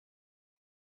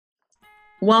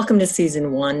Welcome to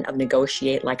Season 1 of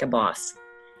Negotiate Like a Boss.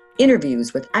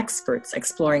 Interviews with experts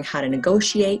exploring how to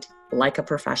negotiate like a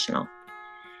professional.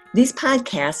 These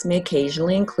podcasts may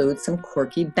occasionally include some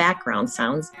quirky background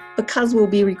sounds because we'll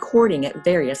be recording at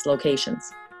various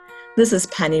locations. This is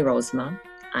Penny Rosema.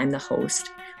 I'm the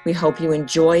host. We hope you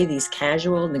enjoy these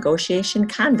casual negotiation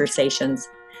conversations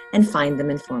and find them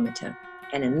informative.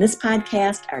 And in this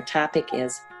podcast, our topic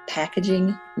is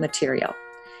packaging material.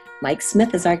 Mike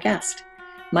Smith is our guest.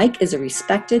 Mike is a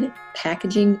respected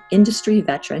packaging industry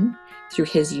veteran. Through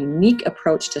his unique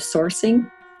approach to sourcing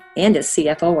and his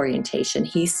CFO orientation,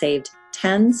 he saved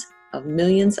tens of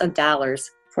millions of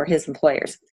dollars for his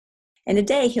employers. And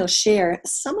today he'll share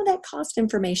some of that cost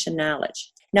information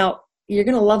knowledge. Now, you're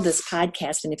going to love this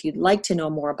podcast, and if you'd like to know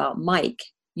more about Mike,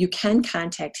 you can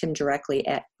contact him directly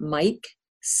at Mike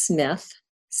Smith,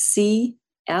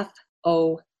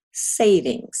 CFO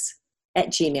Savings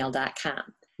 @gmail.com.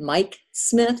 Mike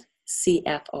Smith,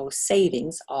 CFO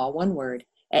Savings, all one word,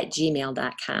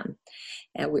 @gmail.com.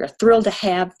 And we are thrilled to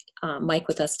have Mike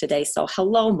with us today. So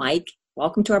hello, Mike.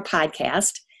 Welcome to our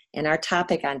podcast and our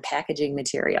topic on packaging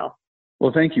material.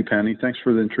 Well, thank you, Penny. Thanks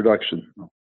for the introduction.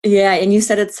 Yeah, and you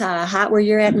said it's hot where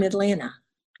you're at in Atlanta.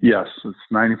 Yes, it's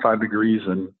 95 degrees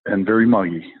and very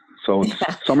muggy. So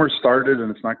summer started and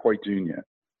it's not quite June yet.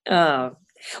 Oh,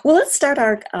 well, let's start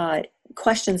our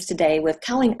questions today with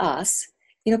telling us,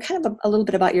 kind of a little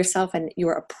bit about yourself and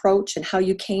your approach and how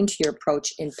you came to your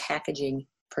approach in packaging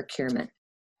procurement.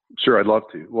 Sure, I'd love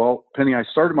to. Well, Penny, I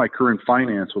started my career in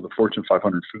finance with a Fortune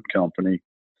 500 food company,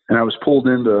 and I was pulled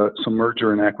into some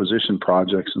merger and acquisition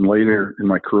projects. And later in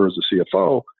my career as a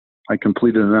CFO, I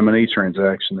completed an M&A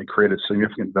transaction that created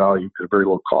significant value at a very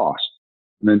low cost.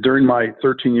 And then during my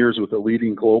 13 years with a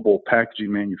leading global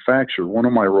packaging manufacturer, one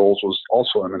of my roles was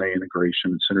also M&A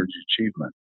integration and synergy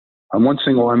achievement. On one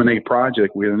single M&A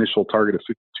project, we had an initial target of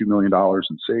 $52 million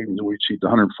in savings, and we achieved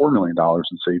 $104 million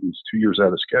in savings 2 years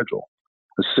out of schedule.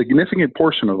 A significant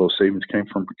portion of those savings came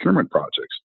from procurement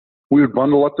projects. We would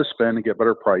bundle up the spend and get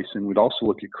better pricing. We'd also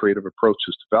look at creative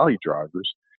approaches to value drivers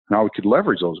and how we could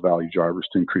leverage those value drivers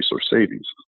to increase our savings.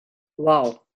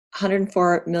 Wow,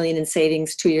 $104 million in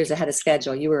savings 2 years ahead of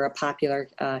schedule. You were a popular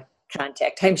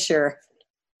contact, I'm sure.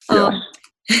 Yes.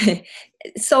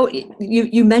 So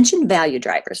you mentioned value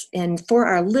drivers, and for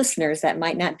our listeners that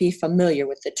might not be familiar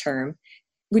with the term,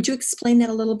 would you explain that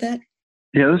a little bit?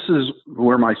 Yeah, this is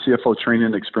where my CFO training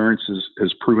and experience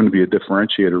has proven to be a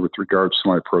differentiator with regards to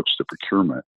my approach to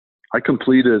procurement. I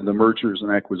completed the Mergers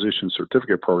and Acquisitions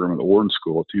Certificate Program at the Wharton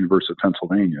School at the University of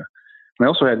Pennsylvania. And I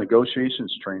also had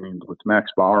negotiations training with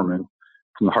Max Bowerman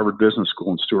from the Harvard Business School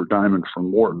and Stuart Diamond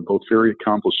from Wharton, both very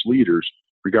accomplished leaders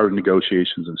regarding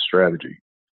negotiations and strategy.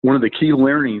 One of the key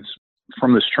learnings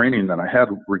from this training that I had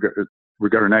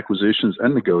regarding acquisitions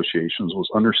and negotiations was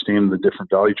understanding the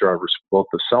different value drivers for both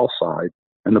the sell side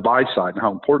and the buy side and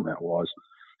how important that was.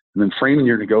 And then framing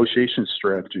your negotiation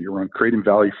strategy around creating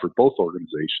value for both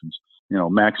organizations,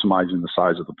 maximizing the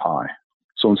size of the pie.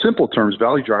 So in simple terms,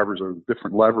 value drivers are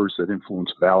different levers that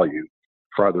influence value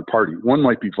for either party. One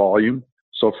might be volume.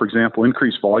 So for example,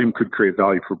 increased volume could create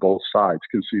value for both sides,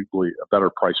 conceivably a better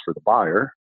price for the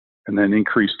buyer, and then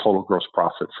increased total gross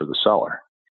profit for the seller.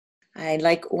 I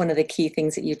like one of the key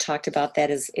things that you talked about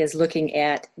that is looking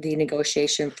at the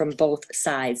negotiation from both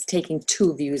sides, taking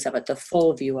two views of it, the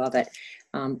full view of it.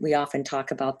 We often talk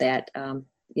about that,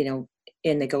 in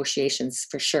negotiations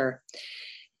for sure.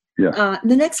 Yeah.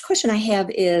 The next question I have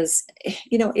is,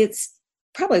 it's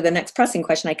probably the next pressing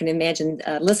question I can imagine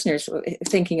listeners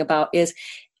thinking about is,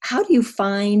 how do you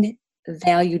find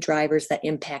value drivers that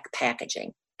impact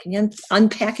packaging? Can you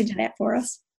unpackage that for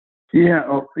us? Yeah,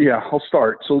 I'll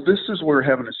start. So this is where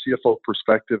having a CFO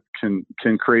perspective can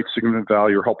create significant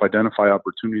value or help identify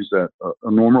opportunities that a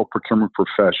normal procurement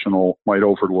professional might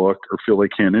overlook or feel they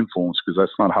can't influence because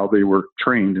that's not how they were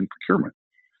trained in procurement.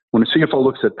 When a CFO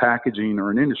looks at packaging or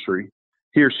an industry,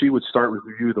 he or she would start with a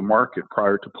review of the market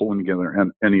prior to pulling together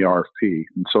any RFP.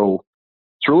 And so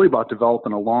it's really about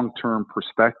developing a long-term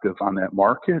perspective on that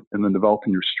market and then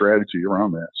developing your strategy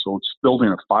around that. So it's building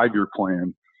a 5-year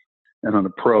plan and an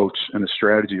approach and a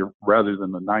strategy rather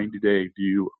than the 90-day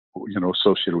view,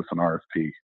 associated with an RFP.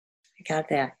 I got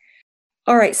that.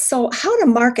 All right. So how do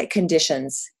market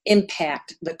conditions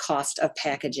impact the cost of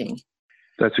packaging?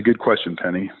 That's a good question,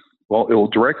 Penny. Well, it will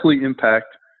directly impact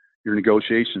your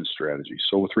negotiation strategy.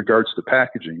 So with regards to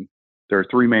packaging, there are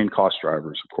 3 main cost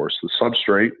drivers, of course: the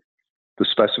substrate, the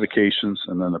specifications,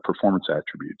 and then the performance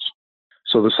attributes.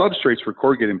 So the substrates for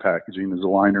corrugating packaging is a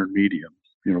liner and medium,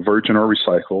 virgin or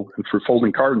recycled. And for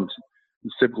folding cartons,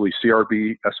 it's typically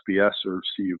CRB, SBS, or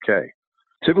CUK.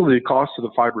 Typically, the cost of the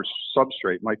fiber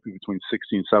substrate might be between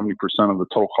 60 and 70% of the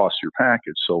total cost of your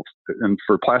package. So, and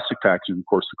for plastic packaging, of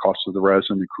course, the cost of the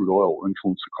resin and crude oil will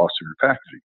influence the cost of your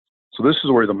packaging. So this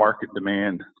is where the market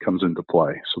demand comes into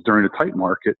play. So during a tight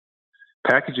market,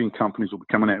 packaging companies will be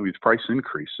coming at you with price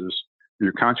increases.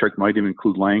 Your contract might even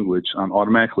include language on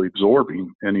automatically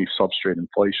absorbing any substrate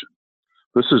inflation.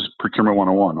 This is procurement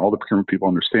 101. All the procurement people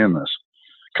understand this.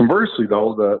 Conversely,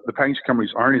 though, the packaging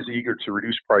companies aren't as eager to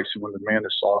reduce pricing when demand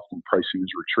is soft and pricing is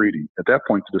retreating. At that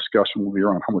point, the discussion will be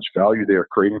around how much value they are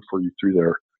creating for you through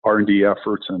their R&D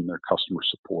efforts and their customer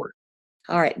support.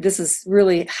 All right, this is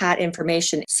really hot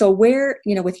information. So where,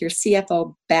 with your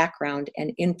CFO background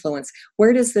and influence,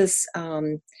 where does this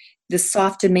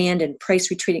soft demand and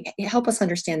price retreating, help us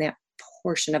understand that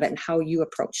portion of it and how you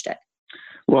approached it?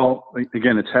 Well,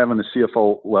 again, it's having a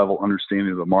CFO level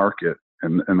understanding of the market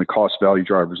and the cost value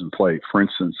drivers in play. For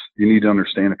instance, you need to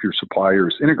understand if your supplier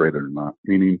is integrated or not,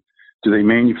 meaning do they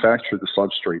manufacture the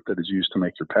substrate that is used to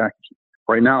make your packaging?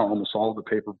 Right now, almost all of the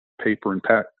paper and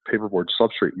paperboard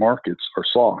substrate markets are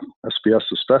soft, SBS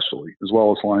especially, as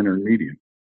well as liner and medium.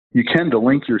 You can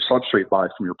delink your substrate buy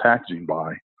from your packaging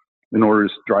buy in order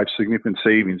to drive significant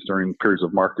savings during periods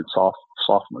of market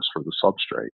softness for the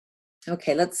substrate.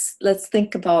 Okay, let's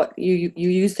think about, you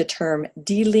use the term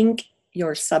delink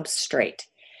your substrate.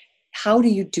 How do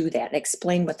you do that? And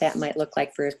explain what that might look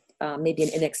like for maybe an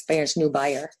inexperienced new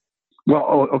buyer.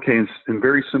 Well, okay, in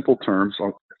very simple terms,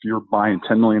 if you're buying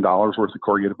 $10 million worth of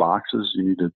corrugated boxes, you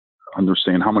need to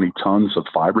understand how many tons of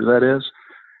fiber that is.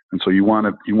 And so you want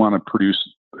to produce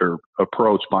or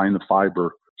approach buying the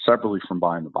fiber separately from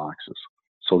buying the boxes.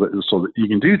 So that you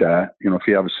can do that, if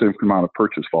you have a significant amount of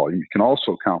purchase volume. You can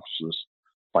also accomplish this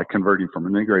by converting from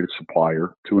an integrated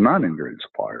supplier to a non-integrated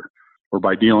supplier, or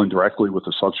by dealing directly with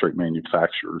the substrate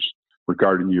manufacturers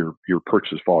regarding your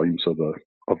purchase volumes of the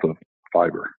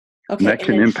fiber. Okay, and that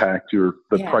can impact the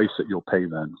price that you'll pay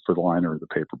then for the liner or the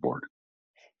paperboard.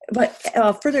 But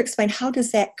further explain, how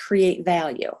does that create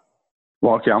value?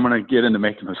 Well, okay, I'm going to get into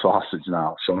making the sausage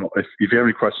now. So if you have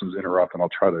any questions, interrupt, and I'll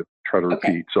try to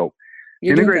repeat. So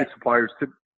integrated suppliers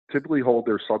typically hold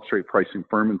their substrate pricing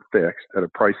firm and fixed at a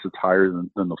price that's higher than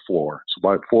the floor. So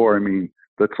by floor, I mean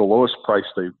that's the lowest price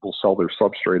they will sell their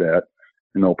substrate at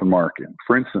in the open market.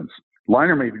 For instance,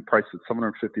 liner may be priced at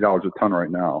 $750 a ton right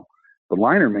now. The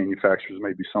liner manufacturers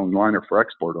may be selling liner for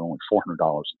export at only $400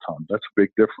 a ton. That's a big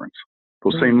difference.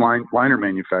 Those same liner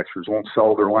manufacturers won't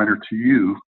sell their liner to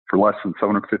you for less than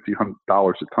 $750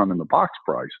 a ton in the box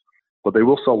price, but they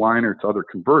will sell liner to other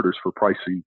converters for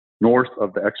pricing north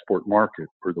of the export market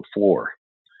or the floor.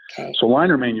 Okay. So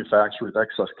liner manufacturers with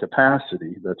excess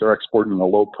capacity that they're exporting at a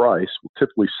low price will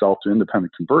typically sell to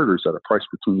independent converters at a price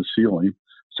between the ceiling,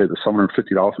 say the $750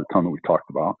 a ton that we talked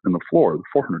about, and the floor,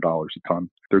 the $400 a ton,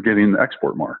 they're getting in the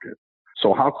export market.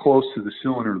 So how close to the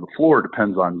ceiling or the floor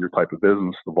depends on your type of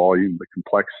business, the volume, the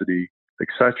complexity,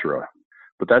 etc.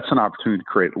 But that's an opportunity to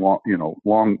create a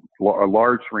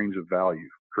large range of value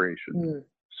creation. Mm.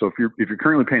 So if you're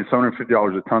currently paying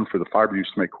 $750 a ton for the fiber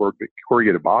used to make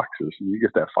corrugated boxes, and you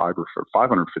get that fiber for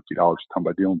 $550 a ton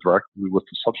by dealing directly with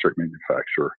the substrate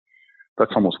manufacturer,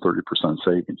 that's almost 30%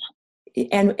 savings.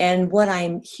 And what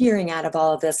I'm hearing out of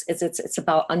all of this is it's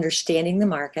about understanding the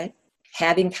market,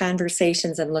 having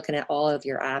conversations, and looking at all of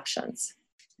your options.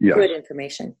 Yes. Good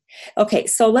information. Okay,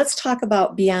 so let's talk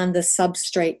about beyond the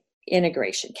substrate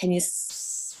integration. Can you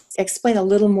explain a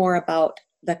little more about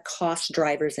the cost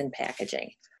drivers in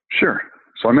packaging? Sure.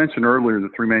 So I mentioned earlier the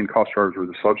three main cost drivers were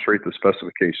the substrate, the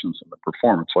specifications, and the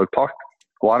performance. So I've talked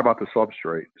a lot about the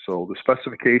substrate. So the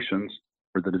specifications,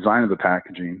 or the design of the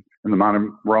packaging, and the amount of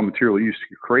raw material used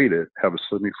to create it have a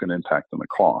significant impact on the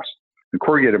cost. In the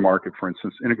corrugated market, for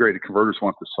instance, integrated converters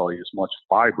want to sell you as much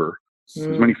fiber, as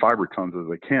many fiber tons as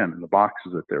they can in the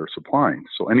boxes that they're supplying.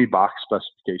 So any box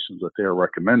specifications that they are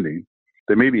recommending,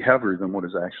 they may be heavier than what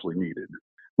is actually needed.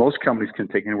 Most companies can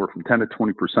take anywhere from 10 to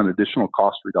 20% additional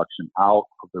cost reduction out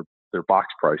of their box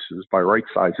prices by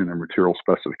right-sizing their material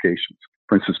specifications.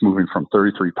 For instance, moving from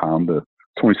 33-pound to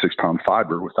 26-pound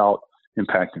fiber without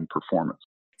impacting performance.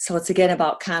 So it's again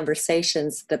about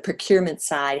conversations the procurement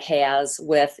side has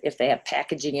with, if they have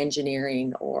packaging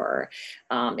engineering, or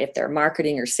if their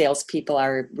marketing or salespeople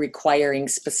are requiring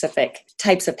specific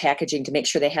types of packaging, to make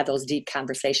sure they have those deep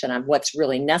conversations on what's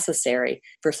really necessary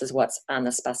versus what's on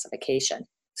the specification.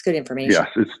 It's good information. Yes,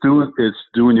 it's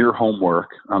doing your homework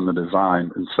on the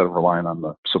design instead of relying on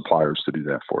the suppliers to do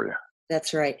that for you.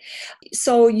 That's right.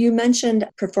 So you mentioned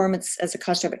performance as a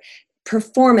cost driver.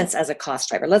 Performance as a cost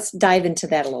driver. Let's dive into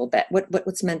that a little bit.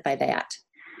 What's meant by that?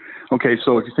 Okay,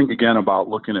 so if you think again about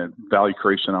looking at value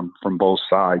creation from both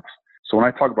sides, So when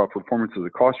I talk about performance as a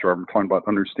cost driver, I'm talking about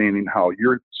understanding how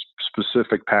your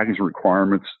specific packaging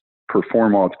requirements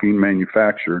perform while it's being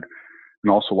manufactured and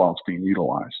also while it's being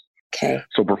utilized. Okay.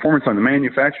 So performance on the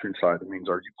manufacturing side, it means,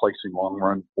 are you placing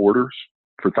long-run orders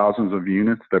for thousands of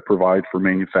units that provide for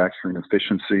manufacturing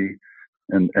efficiency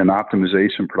and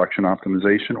optimization, production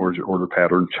optimization, or is your order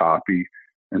pattern choppy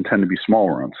and tend to be small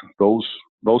runs?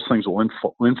 Those things will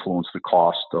influence the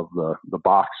cost of the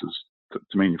boxes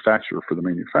to manufacture for the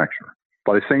manufacturer.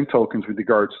 By the same tokens, with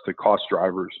regards to cost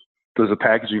drivers, does the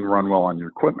packaging run well on your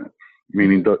equipment?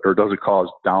 Meaning, or does it cause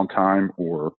downtime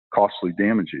or costly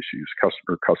damage issues,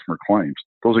 customer claims?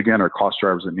 Those, again, are cost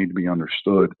drivers that need to be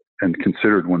understood and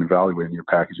considered when evaluating your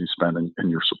packaging spend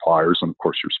and your suppliers and, of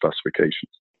course, your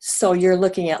specifications. So you're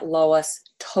looking at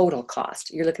lowest total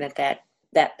cost. You're looking at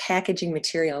that packaging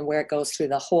material and where it goes through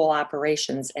the whole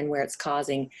operations and where it's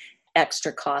causing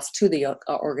extra cost to the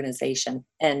organization,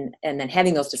 and then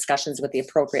having those discussions with the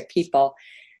appropriate people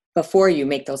before you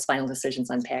make those final decisions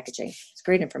on packaging. It's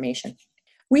great information.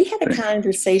 We had a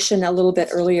conversation a little bit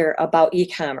earlier about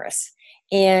e-commerce,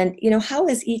 and how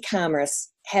is e-commerce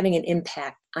having an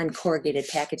impact on corrugated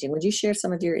packaging? Would you share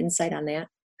some of your insight on that?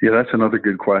 Yeah, that's another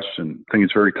good question. I think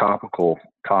it's a very topical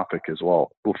topic as well.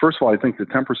 Well, first of all, I think there's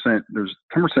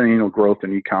 10% annual growth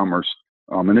in e-commerce,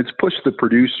 and it's pushed the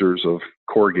producers of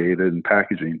corrugated and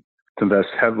packaging to invest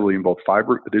heavily in both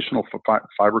additional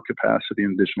fiber capacity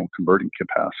and additional converting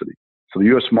capacity. So the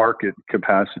U.S. market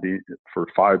capacity for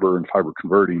fiber and fiber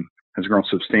converting has grown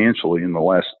substantially in the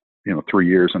last 3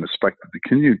 years and expected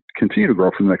to continue to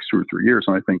grow for the next 2 or 3 years.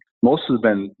 And I think most of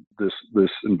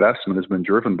this investment has been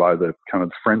driven by the kind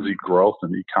of frenzied growth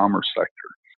in the e-commerce sector.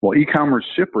 Well, e-commerce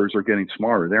shippers are getting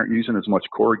smarter. They aren't using as much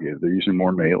corrugated. They're using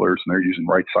more mailers, and they're using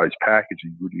right-sized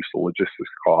packaging, reduce the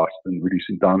logistics cost, and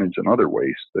reducing dunnage and other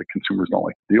waste that consumers don't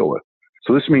like to deal with.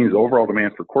 So this means overall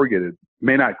demand for corrugated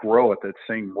may not grow at that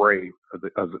same rate of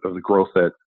the growth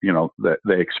that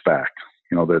they expect.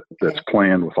 That's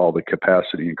planned with all the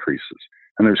capacity increases.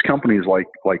 And there's companies like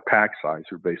PacSize,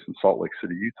 who are based in Salt Lake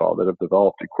City, Utah, that have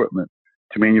developed equipment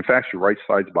to manufacture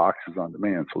right-sized boxes on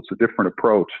demand. So it's a different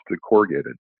approach to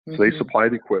corrugated. So they supply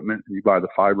the equipment, and you buy the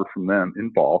fiber from them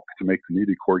in bulk to make the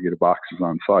needed corrugated boxes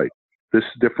on site. This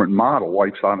different model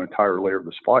wipes out an entire layer of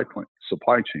the supply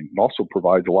chain. It also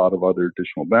provides a lot of other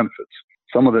additional benefits.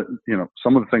 Some of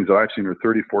the things that I've seen are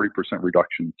 30-40%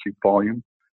 reduction in cube volume,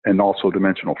 and also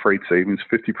dimensional freight savings,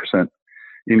 50%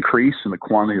 increase in the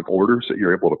quantity of orders that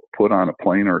you're able to put on a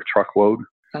plane or a truckload,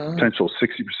 potential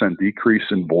 60% decrease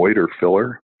in void or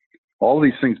filler. All of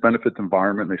these things benefit the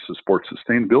environment. They support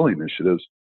sustainability initiatives,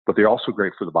 but they're also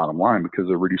great for the bottom line because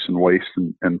they're reducing waste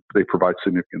and they provide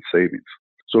significant savings.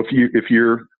 So if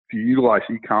you utilize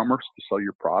e-commerce to sell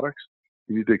your products,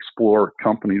 you need to explore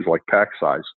companies like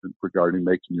PacSize regarding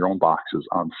making your own boxes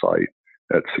on site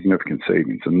at significant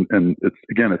savings. And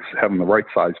it's having the right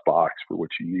size box for what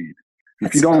you need.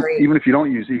 Even if you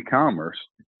don't use e-commerce,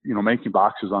 making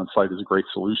boxes on site is a great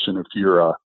solution. If you're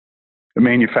a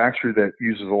manufacturer that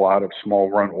uses a lot of small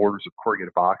run orders of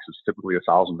corrugated boxes, typically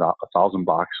 1,000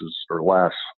 boxes or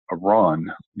less a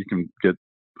run, you can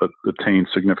obtain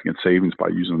significant savings by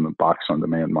using the box on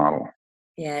demand model.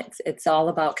 Yeah, it's all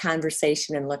about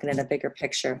conversation and looking at a bigger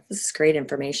picture. This is great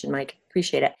information, Mike.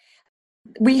 Appreciate it.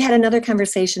 We had another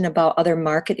conversation about other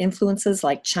market influences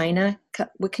like China.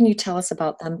 What can you tell us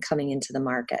about them coming into the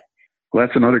market? Well,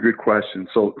 that's another good question.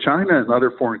 So China and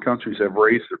other foreign countries have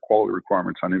raised their quality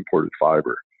requirements on imported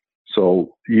fiber.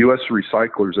 So U.S.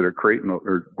 recyclers that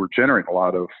are we're generating a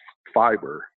lot of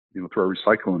fiber, through our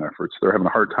recycling efforts, they're having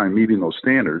a hard time meeting those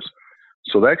standards.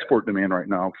 So the export demand right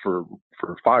now for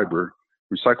fiber,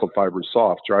 recycled fiber, is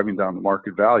soft, driving down the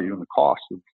market value and the cost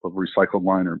of recycled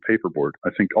liner and paperboard.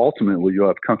 I think ultimately you'll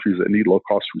have countries that need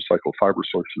low-cost recycled fiber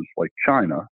sources like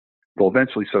China. They'll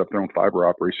eventually set up their own fiber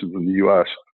operations in the U.S.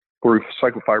 where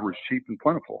recycled fiber is cheap and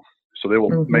plentiful. So they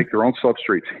will make their own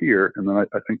substrates here, and then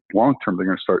I think long-term they're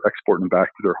going to start exporting them back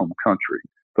to their home country.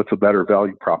 That's a better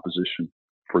value proposition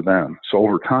for them. So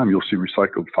over time, you'll see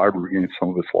recycled fiber regain some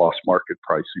of its lost market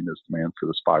pricing as demand for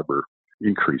this fiber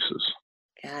increases.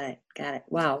 Got it.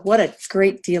 Wow, what a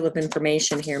great deal of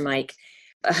information here, Mike.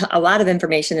 A lot of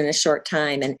information in a short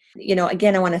time. And,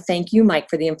 again, I want to thank you, Mike,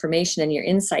 for the information and your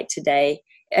insight today.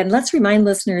 And let's remind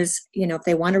listeners, if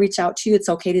they want to reach out to you, it's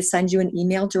okay to send you an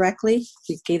email directly.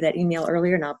 You gave that email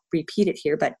earlier, and I'll repeat it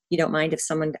here, but you don't mind if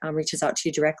someone reaches out to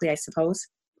you directly, I suppose?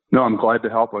 No, I'm glad to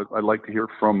help. I'd like to hear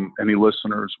from any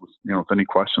listeners with, any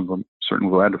questions. I'm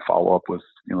certainly glad to follow up with,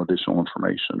 additional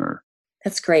information.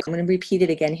 That's great. I'm going to repeat it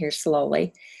again here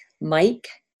slowly. Mike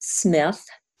Smith,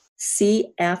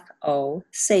 CFO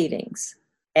Savings.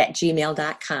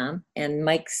 mike.smith@gmail.com. And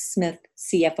Mike Smith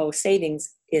CFO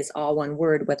Savings is all one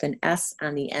word with an S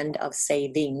on the end of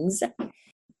savings.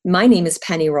 My name is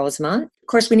Penny Rosema. Of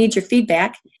course, we need your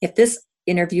feedback. If this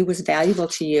interview was valuable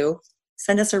to you,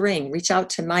 send us a ring. Reach out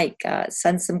to Mike.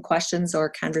 Send some questions or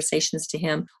conversations to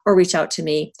him, or reach out to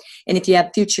me. And if you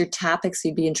have future topics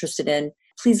you'd be interested in,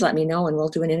 please let me know and we'll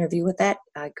do an interview with that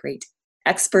great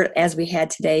expert as we had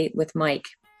today with Mike.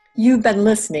 You've been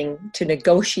listening to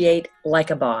Negotiate Like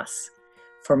a Boss.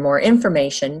 For more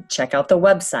information, check out the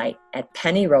website at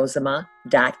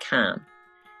pennyrosema.com.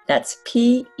 That's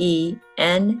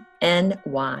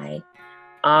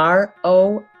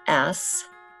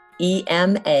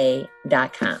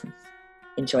PENNYROSEMA.com.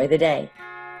 Enjoy the day.